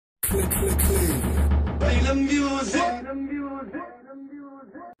Play the music.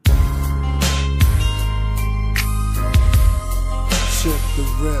 Check the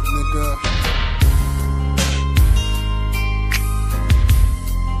rap, nigga.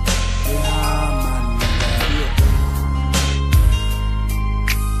 Yeah, my nigga.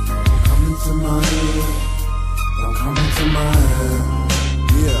 Don't come into my head. Don't come into my head.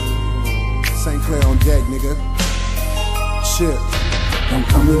 Yeah. St. Clair on deck, nigga. Shit. Don't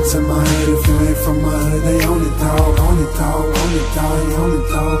come into my head if you ain't from my hood. They own it, dog, own it, dog, own it, dog, they own it,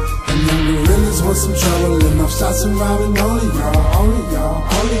 dog. Them young gorillas want some trouble, enough shots and robbing only y'all, only y'all,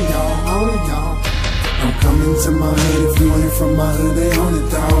 only y'all, only y'all. Don't come into my head if you ain't from my hood. They own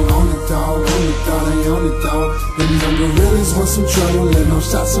it, dog, own it, dog, own it, dog, they own it, dog. Them young gorillas want some trouble, enough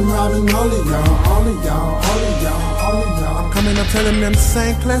shots and robbing only y'all, only y'all, only y'all, only y'all. I'm coming up telling them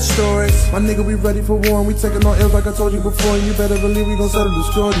St. Clair stories. My nigga, we ready for war and we taking on L's like I told you before. And you better believe we gon' settle the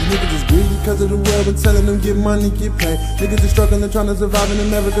score. These niggas is greedy cause of the world and telling them get money, get paid. Niggas is struggling and trying to survive in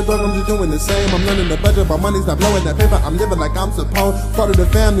America, dog, I'm just doing the same. I'm learning the budget, but money's not blowing that paper. I'm living like I'm supposed. Part of the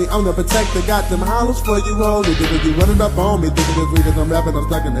family, I'm the protector. Got them hollows for you, hold it. Niggas, you running up on me. Thinking this week I'm rapping, I'm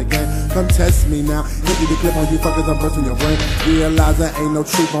stuck in the game. Come test me now. Empty the clip on you fuckers, I'm busting your brain. Realize there ain't no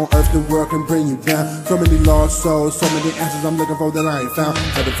truth on earth, the world can bring you down. So many lost souls, so many answers I'm looking for that I ain't found.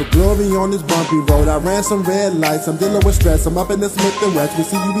 Headed for glory on this bumpy road. I ran some red lights, I'm dealing with stress. I'm up in the Smith and West. We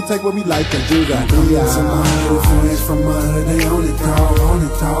see you, we take what we like and do that. Come into my hood if you ain't from my hood. They own it, dog, own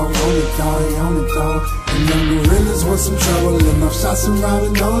it, dog, own it, dog, they own it, dog. And young gorillas want some trouble, enough shots and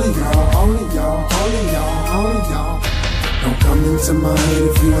robbing only y'all, only y'all, only y'all, only y'all. Don't come into my head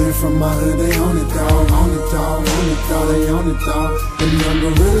if you ain't from my hood. They own it, dog, own it, dog, own it, dog, they own it, dog. And young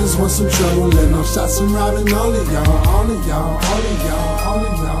gorillas want some trouble, enough shots and robbing only y'all, only y'all, only y'all, only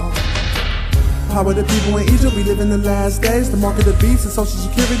y'all. Power the people in Egypt, we live in the last days. The mark of the beast, the social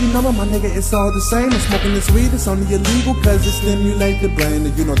security number, my nigga, it's all the same. And smoking this weed, it's only illegal cause it stimulates the brain.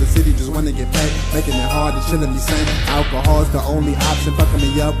 And you know the city just wanna get paid, making it hard, it shouldn't be sane. Alcohol's the only option, fucking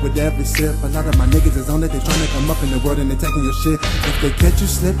me up with every sip. A lot of my niggas is on it, they tryna come up in the world and they taking your shit. If they catch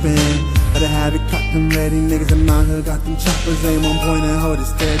you slipping, better have it cocked and ready. Niggas in my hood got them choppers, aim on point and hold it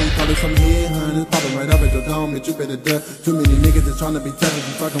steady. Call it some headhunters, popping right up at your dome, but you better duck. Too many niggas is tryna be tough,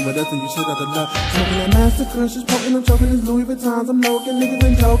 you fucking with us and you shit out of luck. Smoking that master kush, just poking, I'm choking these Louis Vuittons, I'm loking, niggas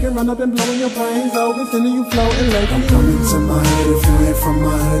ain't joking, run up and blowing your brains open, sending you floating like I'm coming to my head if you ain't from my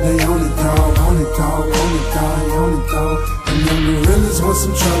hood. They own it, dog, own it, dog, own it, dog, they own it, dog. And young gorillas want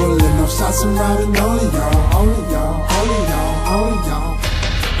some trouble, enough shots and robbing only y'all, only y'all, only y'all, only y'all.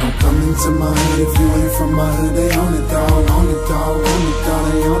 Don't come into my head if you ain't from my hood. They own it, dog, own it, dog, own it,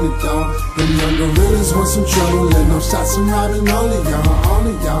 dog, they own it, dog. Them young gorillas want some trouble, enough shots and robbing only y'all,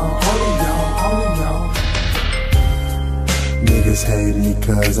 only y'all, only y'all, only y'all. Niggas hate me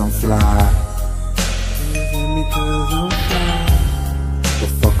cause I'm fly. Niggas hate me cause I'm fly. But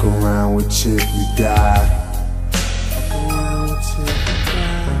fuck around with Chip, you die. Fuck around with Chip, you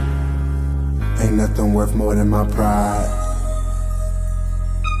die. Ain't nothing worth more than my pride.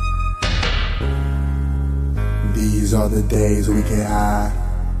 These are the days we get high.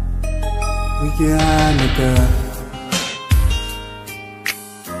 We get high, nigga.